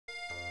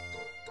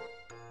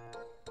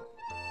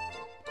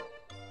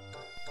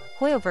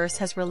Hoyoverse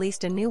has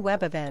released a new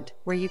web event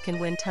where you can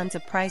win tons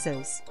of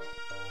prizes.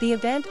 The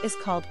event is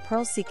called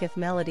Pearl Seeketh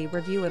Melody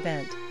Review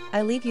Event.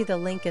 I leave you the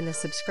link in the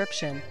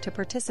subscription to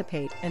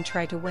participate and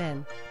try to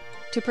win.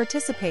 To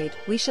participate,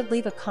 we should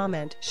leave a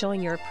comment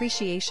showing your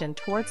appreciation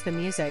towards the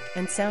music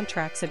and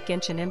soundtracks of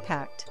Genshin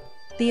Impact.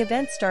 The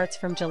event starts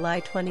from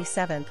July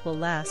 27th, will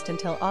last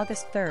until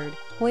August 3rd.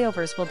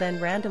 Hoyoverse will then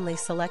randomly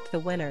select the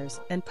winners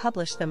and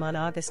publish them on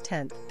August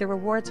 10th. The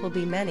rewards will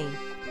be many.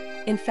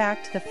 In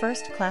fact, the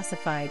first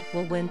classified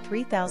will win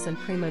 3,000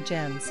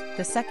 PRIMOGEMS,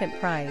 the second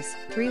prize,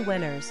 3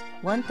 winners,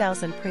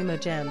 1,000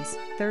 PRIMOGEMS,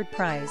 third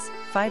prize,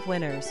 5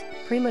 winners,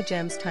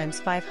 PRIMOGEMS times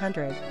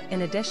 500.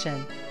 In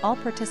addition, all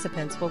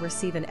participants will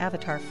receive an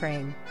avatar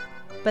frame.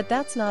 But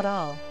that's not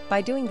all.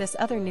 By doing this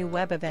other new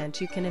web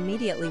event you can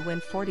immediately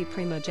win 40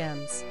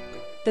 PRIMOGEMS.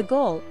 The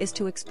goal is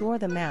to explore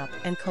the map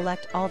and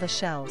collect all the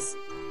shells.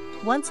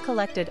 Once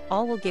collected,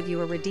 all will give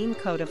you a redeem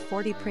code of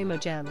 40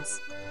 PRIMOGEMS.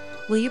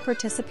 Will you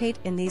participate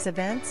in these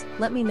events?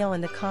 Let me know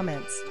in the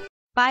comments.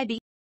 Bye.